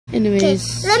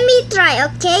Anyways, let me try,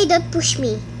 okay? Don't push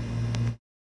me.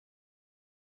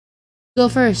 Go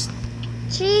first.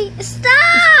 3,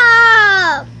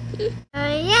 stop!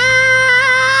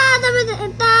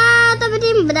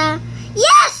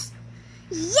 Yes!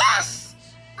 Yes!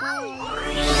 Oh.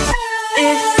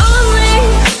 If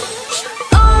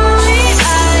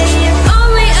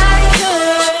only I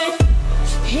could.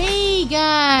 Hey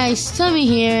guys, Tommy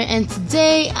here, and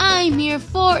today I'm here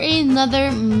for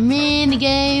another mini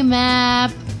game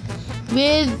map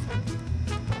with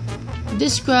the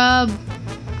scrub.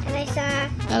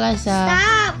 Elaissa.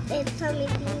 Stop! It's Tommy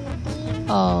team.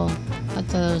 Oh, I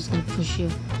thought I was gonna push you.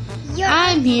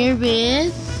 I'm here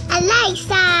with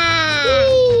Elaissa.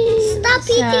 Stop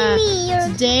Elaissa. hitting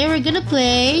me. Today we're gonna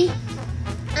play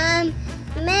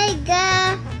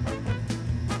Mega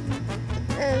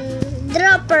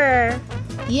Dropper.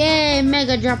 Yay,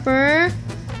 Mega Dropper.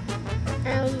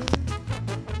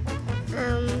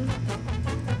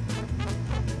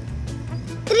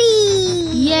 3.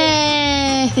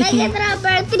 Yay! Mega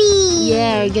Dropper 3.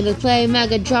 Yeah, we're gonna play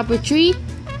Mega Dropper 3.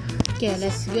 Okay,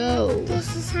 let's go.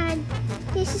 This is hard.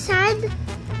 This is hard.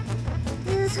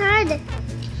 This is hard.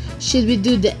 Should we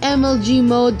do the MLG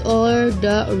mode or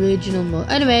the original mode?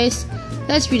 Anyways,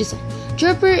 let's read this.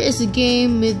 Dropper is a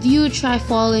game with you try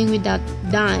falling without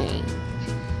dying.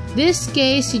 This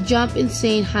case, you jump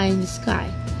insane high in the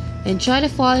sky and try to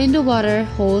fall in the water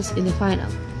holes in the final.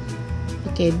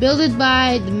 Okay, builded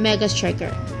by the Mega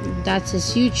Striker. That's his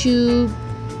YouTube,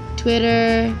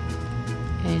 Twitter,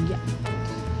 and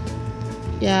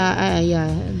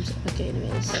okay,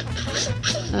 anyways.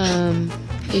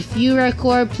 If you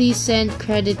record, please send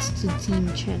credits to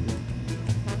team channel.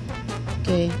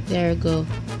 Okay, there we go.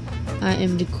 I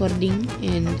am recording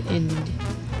and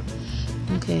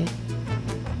okay.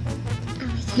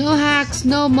 No hacks,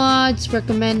 no mods,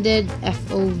 recommended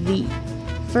FOV.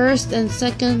 First and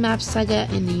second map saga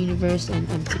in the universe and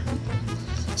MTP.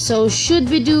 So should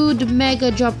we do the Mega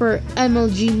Dropper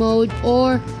MLG mode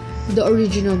or the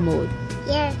original mode?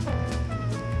 Yeah.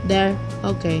 There?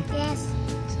 Okay. Yes.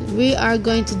 So we are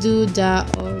going to do the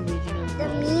original The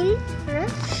mode. mean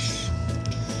rush.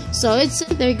 So it's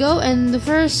there you go, and the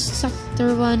first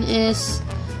sector one is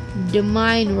the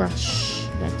mine rush.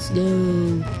 Let's go.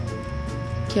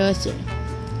 Okay, what's it?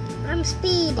 I'm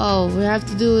speed. Oh, we have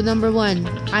to do number 1,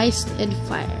 ice and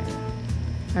fire.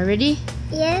 Are you ready?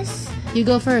 Yes. You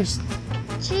go first.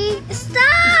 3.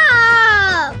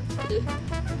 Stop!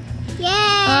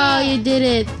 Yay! Oh, you did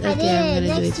it. I Okay, did I'm it.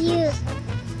 gonna do Next it. you.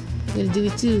 I'm gonna do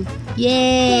it too.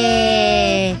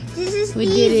 Yay! This is We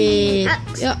easy. did it.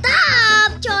 Yeah.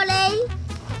 Stop, Chole.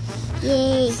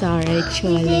 Yay. Sorry,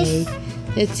 Chole.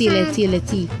 Let's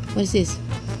see. What's this?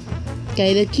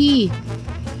 Okay, the key.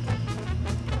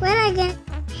 Where I get?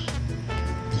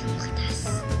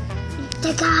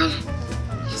 The gun.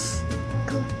 Yes.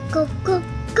 Go.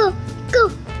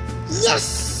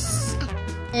 Yes.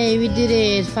 Hey, we did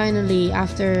it finally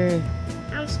after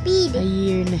I'm speed. a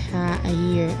year and a half.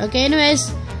 Okay,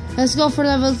 anyways, let's go for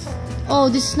level. Oh,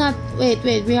 this is not. Wait.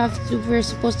 We're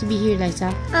supposed to be here,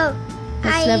 Elaissa. Oh.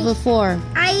 That's level 4.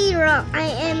 I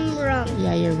am wrong.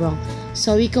 Yeah, you're wrong.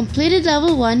 So we completed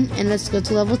level 1, and let's go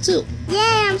to level 2. Yay,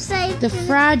 I'm safe. The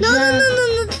fragile.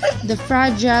 No. The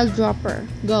fragile dropper.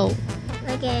 Go.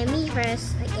 Okay, me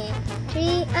first. Okay.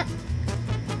 3.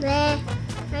 There.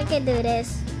 I can do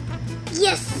this.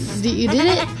 Yes. You did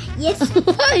it? Yes.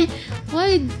 Why?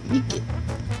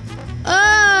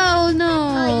 Oh no.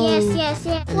 Oh yes.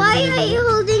 Why are you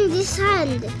holding this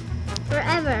hand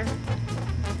forever?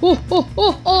 Oh.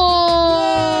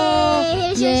 Yay,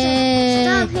 here's your sun.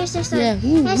 Stop. Here's your sun. Yeah.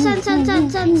 Here's sun.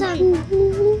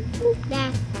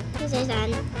 There. Here's your sun.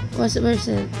 Where's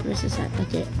the sand?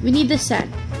 Okay, we need the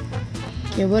sand.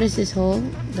 Okay, what is this hole?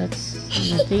 That's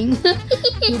nothing.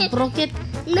 You broke it.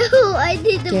 No, I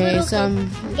did the Okay, broken. so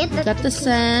we got the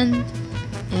sand,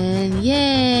 and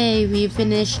yay, we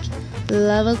finished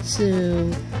level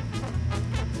 2.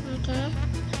 Okay.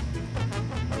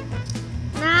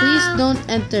 Now. Please don't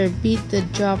enter. Beat the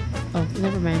drop. Oh,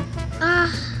 never mind.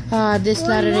 This One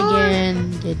ladder more.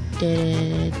 again.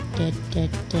 Okay,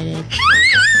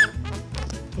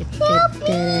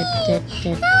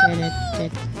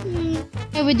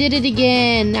 we did it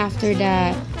again after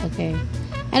that. Okay.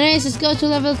 Anyways, let's go to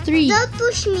level 3. Don't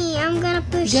push me. I'm gonna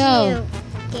push Go. you.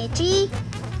 Okay, 3,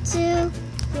 2,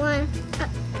 1.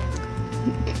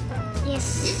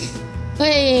 Yes.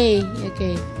 Hey.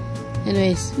 Okay.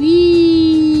 Anyways,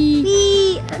 wee.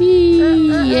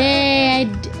 Yay!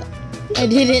 I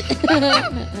did it.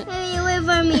 Hey, wait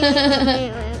for me.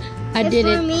 I did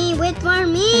it. Wait for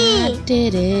me. I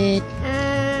did it.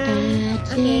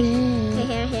 Okay.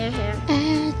 it. Here.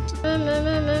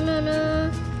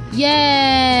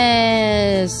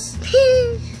 Yes!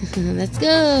 Let's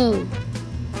go!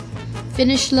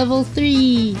 Finish level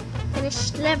 3.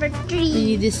 Finish level We 3.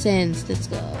 need descents. Let's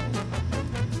go.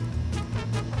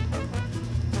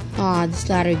 Aw, this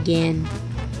ladder again.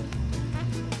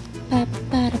 Yeah,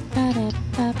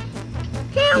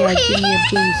 give me a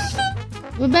boost.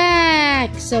 We're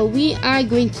back! So we are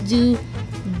going to do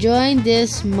join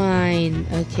this mine.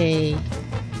 Okay.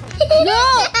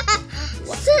 No!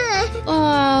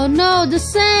 Oh no, the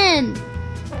sand!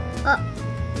 Oh,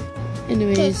 okay.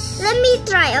 Anyways. Let me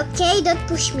try, okay? Don't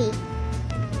push me.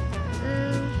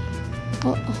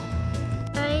 Oh,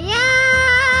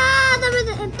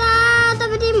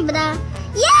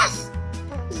 Yes!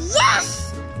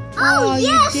 Yes! Oh, you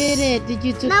yes! did it. Did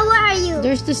you took? Now where are you?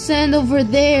 There's the sand over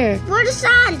there. Where's the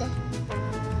sand?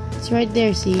 It's right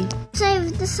there, see?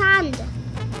 Save the sand.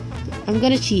 I'm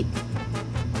gonna cheat.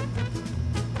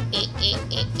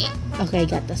 Okay, I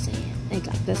got the sand. I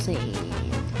got the sand. I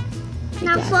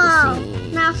Now got the fall.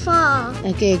 sand. Now fall.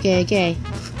 Okay.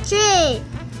 3,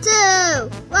 2,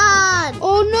 1.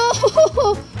 Oh no!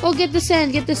 Oh, get the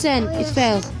sand. Get the sand. Oh, It yes.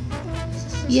 fell.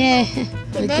 Yeah.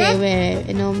 You did Okay, it?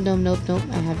 wait. Nope.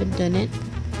 I haven't done it.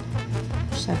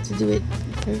 Just have to do it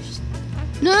first.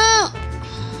 No!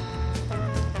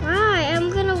 Why? I'm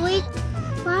gonna wait.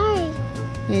 Why?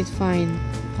 Wait, fine.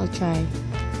 I'll try.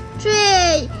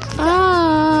 3.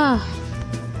 Ah!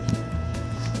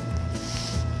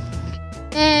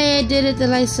 Hey, I did it,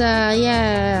 Elaissa.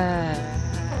 Yeah.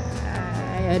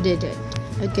 I did it.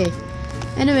 Okay.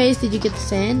 Anyways, did you get the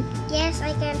sand? Yes,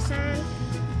 I can sand.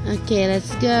 Okay,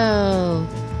 let's go.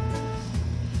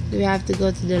 Do we have to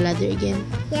go to the ladder again?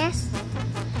 Yes.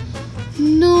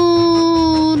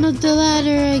 No, not the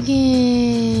ladder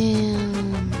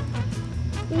again.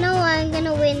 No, I'm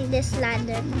gonna win this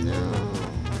ladder. No.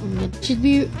 Should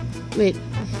be. Wait.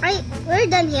 We're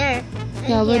done here.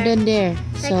 Yeah, we're done there.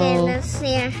 Okay, So let's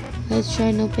here. let's try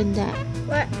and open that.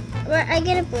 Where I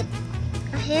gonna put?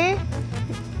 Here?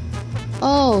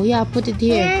 Oh, yeah, put it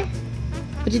here. Here?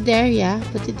 Put it there, yeah.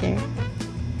 Put it there.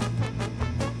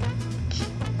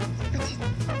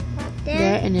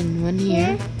 There, and then one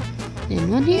here.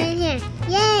 And one Here here. and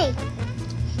here.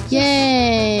 Yay!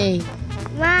 Yay!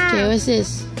 Wow. Okay, what's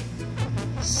this?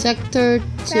 Sector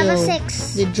 2. Level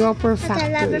 6. The dropper That's a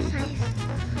factory. level 5.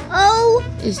 Oh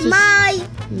Is this my!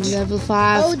 level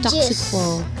 5 Oh, toxic jizz.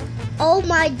 fall? Oh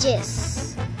my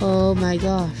jizz. Oh my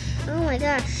gosh. Oh my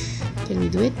gosh. Can we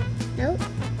do it? No.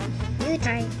 You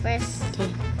try first. Okay.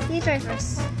 You try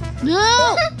first.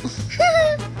 No!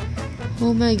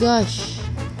 Oh my gosh.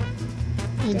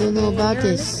 I don't know about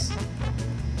this.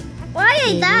 Why I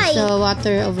Okay, died? there's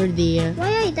water over there.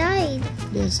 Why I died?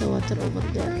 There's water over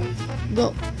there. Why?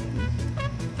 Go.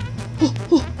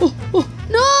 Oh.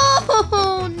 No!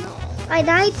 No! I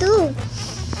died too.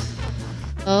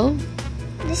 Oh?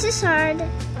 This is hard.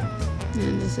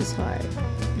 And this is hard.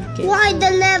 Okay, Why so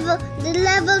the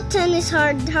level 10 is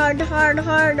hard. just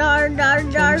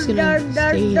gonna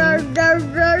stay here.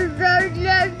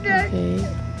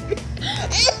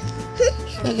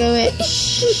 Okay, wait.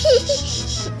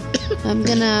 Shh. I'm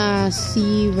gonna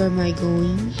see where am I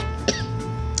going.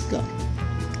 Go.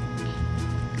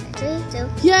 3, 2.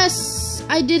 Yes!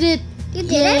 I did it! You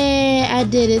did it? Yeah, I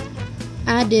did it.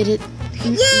 I did it.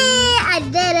 Yay! I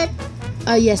did it.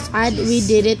 Yes, we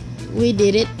did it. We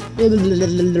did it. We did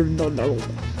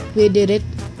it. We did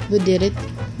it.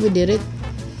 We did it.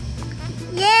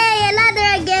 Yay! A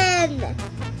ladder again.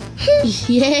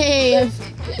 Yay!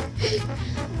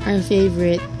 Our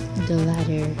favorite, the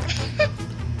ladder.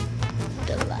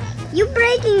 The ladder. You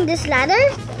breaking this ladder?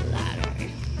 The ladder.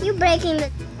 You breaking the.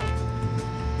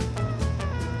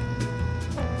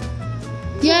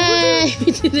 Yay!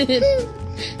 We did it.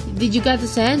 Did you got the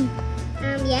sand?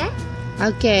 Yeah.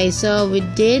 Okay, so we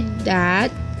did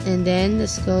that, and then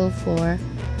let's go for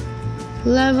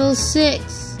level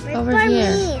 6 Wait over for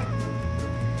here. me.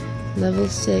 Level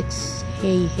 6.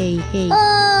 Hey.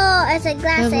 Oh, it's a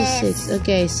glasses. Level 6.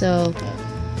 Okay, so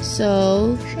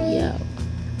yeah.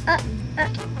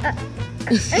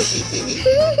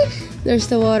 There's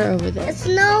the water over there. It's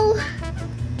no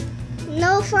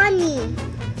funny.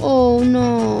 Oh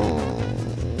no.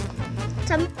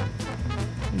 Some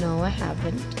No, I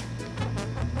haven't.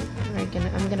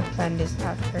 I'm gonna plan this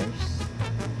out first.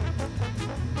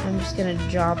 I'm just gonna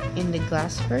drop in the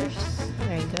glass first.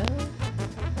 There you go.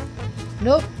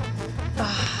 Nope.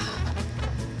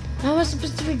 I was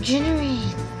supposed to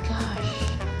regenerate. Gosh.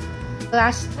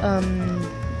 Last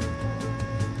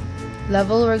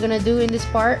level we're gonna do in this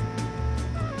part.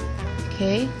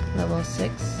 Okay, level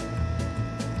 6.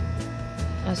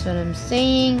 That's what I'm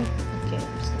saying. Okay,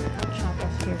 I'm just gonna chop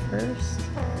off here first.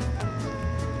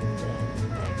 And then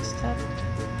next up.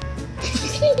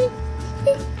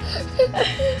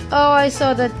 Oh, I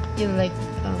saw that you like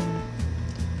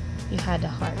you had a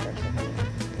heart or something.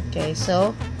 Okay,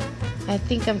 so I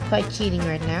think I'm quite cheating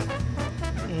right now.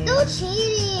 And No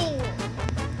cheating.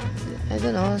 I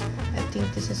don't know. I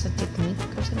think this is a technique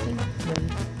or something. Maybe.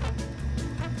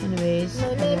 Anyways,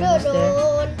 No, I'm no, no, almost there.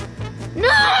 no.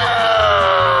 No!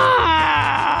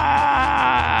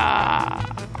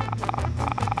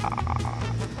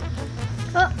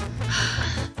 Oh,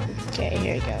 Okay,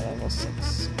 here we go, level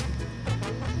 6.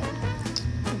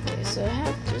 Okay, so I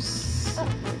have to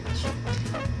check.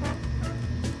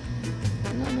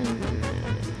 No.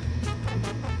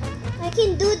 I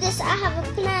can do this. I have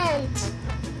a plant.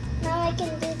 Now I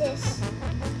can do this.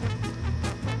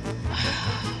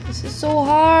 This is so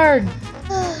hard.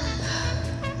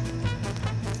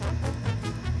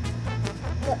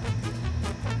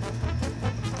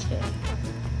 Okay.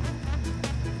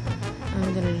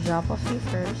 I'm gonna drop off you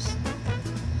first.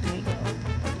 There you go.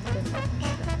 Then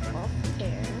drop off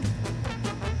there.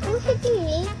 Who's hitting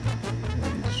me?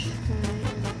 And try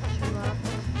and drop off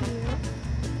here.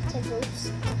 It's a ghost.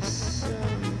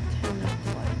 Some kind of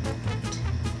light.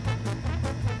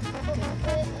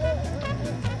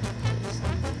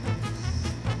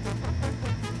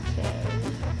 Okay.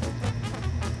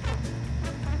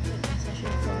 I guess I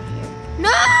should go here.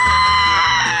 No!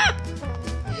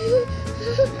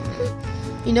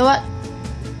 You know what?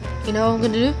 You know what I'm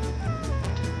gonna do?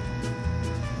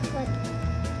 What?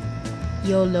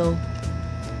 YOLO.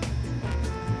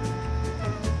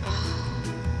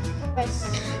 Press.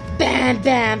 Bam,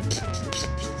 bam.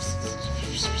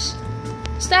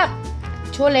 Stop.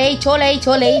 Chole, chole,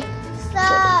 chole.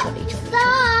 Stop. Chole, chole,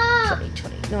 Stop. chole,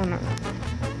 chole. No.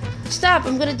 Stop.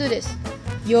 I'm gonna do this.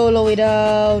 YOLO it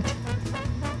out.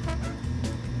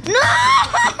 No!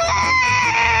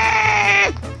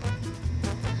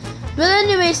 Well,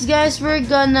 anyways, guys, we're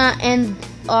gonna end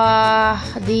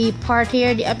the part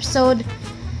here, the episode.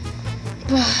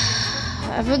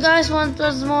 If you guys want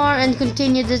us more and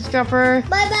continue this dropper,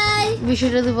 Bye bye. be sure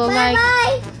to leave a Bye like,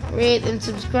 bye. rate, and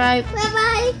subscribe. Bye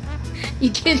bye. You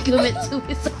can't commit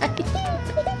suicide.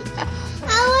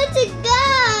 I want to go.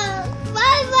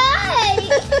 Bye bye.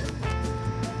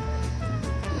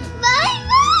 Bye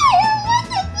bye. I want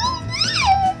to go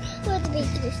there. I want to be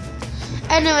this.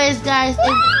 Anyways, guys, I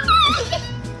want to go there.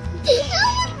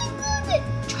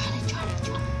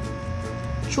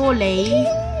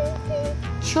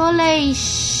 Chole,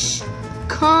 shh,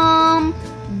 calm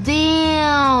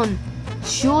down,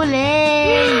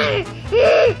 Chole.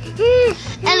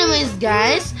 Anyways,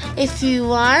 guys, if you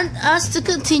want us to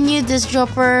continue this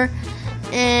dropper,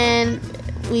 and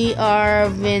we are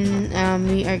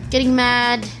getting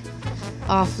mad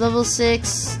off level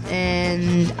 6,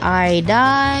 and I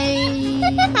die.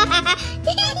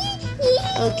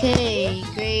 Okay,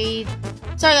 great.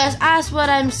 Sorry guys, as what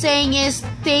I'm saying is,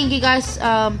 thank you guys.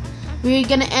 We're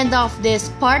gonna end off this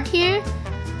part here.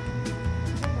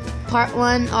 Part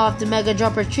 1 of the Mega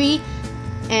Dropper Tree.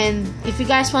 And if you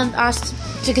guys want us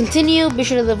to continue, be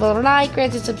sure to leave a like,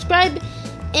 rate, and subscribe.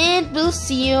 And we'll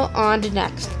see you on the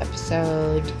next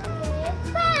episode.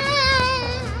 Bye.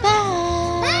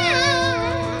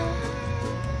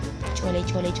 Chole,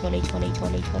 chole, chole, chole,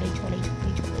 chole, chole, chole,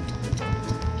 chole, chole.